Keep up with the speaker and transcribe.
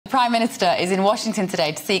Prime Minister is in Washington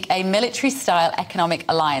today to seek a military-style economic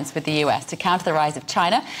alliance with the US to counter the rise of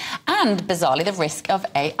China and, bizarrely, the risk of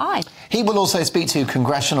AI. He will also speak to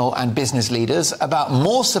congressional and business leaders about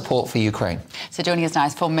more support for Ukraine. So joining us now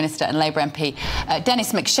is former Minister and Labour MP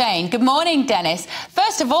Denis MacShane. Good morning, Denis.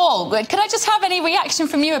 First of all, can I just have any reaction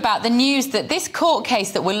from you about the news that this court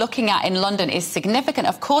case that we're looking at in London is significant?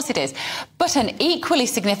 Of course it is, but an equally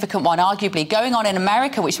significant one, arguably, going on in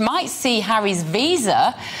America, which might see Harry's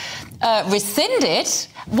visa rescinded.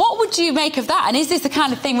 What would you make of that? And is this the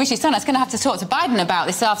kind of thing Rishi Sunak's going to have to talk to Biden about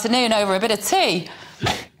this afternoon over a bit of tea?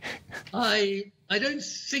 I don't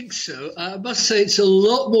think so. I must say it's a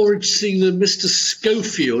lot more interesting than Mr.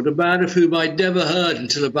 Schofield, a man of whom I'd never heard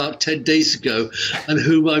until about 10 days ago, and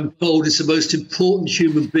whom I'm told is the most important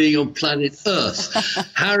human being on planet Earth.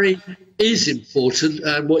 Harry is important,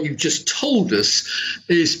 and what you've just told us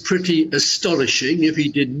is pretty astonishing. If he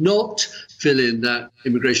did not fill in that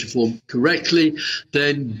immigration form correctly,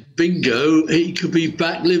 then bingo, he could be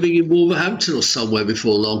back living in Wolverhampton or somewhere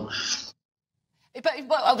before long. But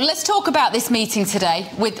well, let's talk about this meeting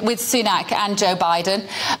today with Sunak and Joe Biden.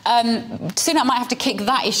 Sunak might have to kick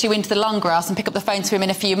that issue into the long grass and pick up the phone to him in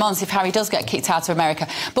a few months if Harry does get kicked out of America.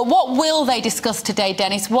 But what will they discuss today,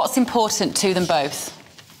 Denis? What's important to them both?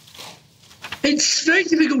 It's very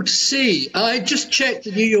difficult to see. I just checked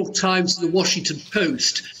the New York Times and the Washington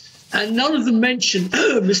Post, and none of them mentioned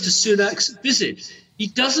Mr. Sunak's visit. He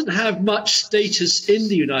doesn't have much status in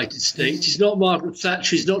the United States. He's not Margaret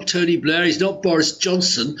Thatcher. He's not Tony Blair. He's not Boris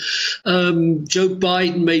Johnson. Joe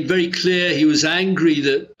Biden made very clear he was angry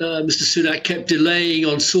that Mr. Sunak kept delaying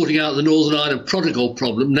on sorting out the Northern Ireland protocol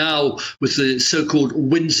problem, now with the so-called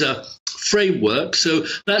Windsor framework. So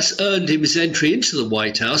that's earned him his entry into the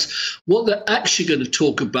White House. What they're actually going to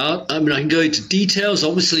talk about, I mean, I can go into details.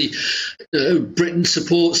 Obviously, Britain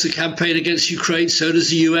supports the campaign against Ukraine. So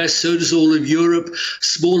does the US. So does all of Europe.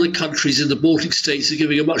 Smaller countries in the Baltic states are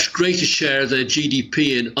giving a much greater share of their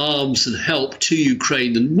GDP in arms and help to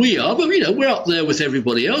Ukraine than we are. But, you know, we're up there with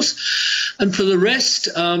everybody else. And for the rest,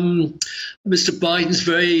 Mr. Biden's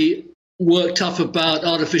very worked up about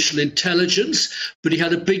artificial intelligence, but he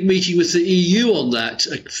had a big meeting with the EU on that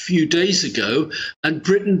a few days ago, and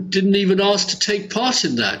Britain didn't even ask to take part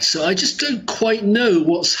in that. So I just don't quite know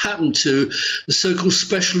what's happened to the so-called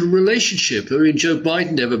special relationship. I mean, Joe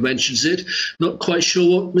Biden never mentions it. Not quite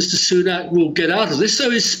sure what Mr. Sunak will get out of this.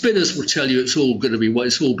 So his spinners will tell you it's all going to be,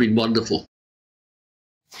 it's all been wonderful.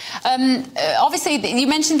 Obviously, you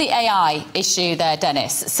mentioned the AI issue there,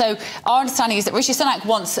 Denis. So our understanding is that Rishi Sunak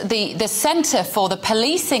wants the centre for the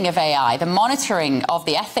policing of AI, the monitoring of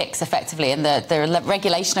the ethics, effectively, and the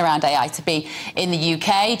regulation around AI to be in the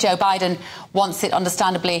UK. Joe Biden wants it,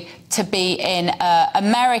 understandably, to be in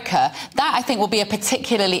America. That, I think, will be a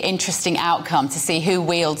particularly interesting outcome to see who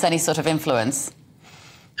wields any sort of influence.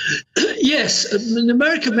 Yes,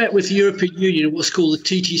 America met with the European Union in what's called the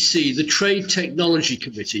TTC, the Trade Technology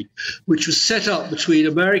Committee, which was set up between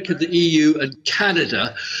America, the EU and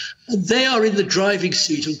Canada. And they are in the driving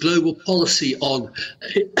seat on global policy on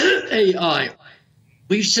AI.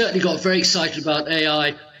 We've certainly got very excited about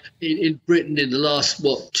AI in Britain in the last,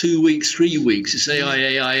 2 weeks, 3 weeks. It's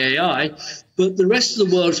AI. But the rest of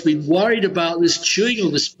the world's been worried about this, chewing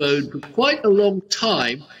on this bone for quite a long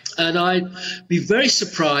time. And I'd be very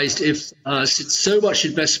surprised if, since so much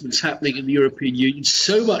investment's happening in the European Union,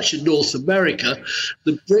 so much in North America,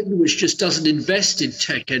 that Britain, which just doesn't invest in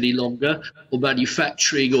tech any longer, or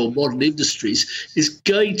manufacturing or modern industries, is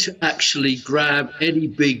going to actually grab any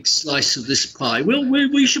big slice of this pie.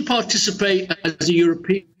 We should participate as a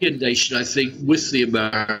European nation, I think, with the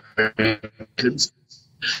Americans.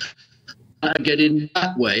 And get in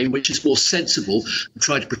that way, which is more sensible than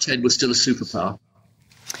try to pretend we're still a superpower.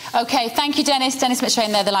 OK, thank you, Denis. Denis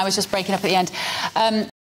MacShane there. The line was just breaking up at the end.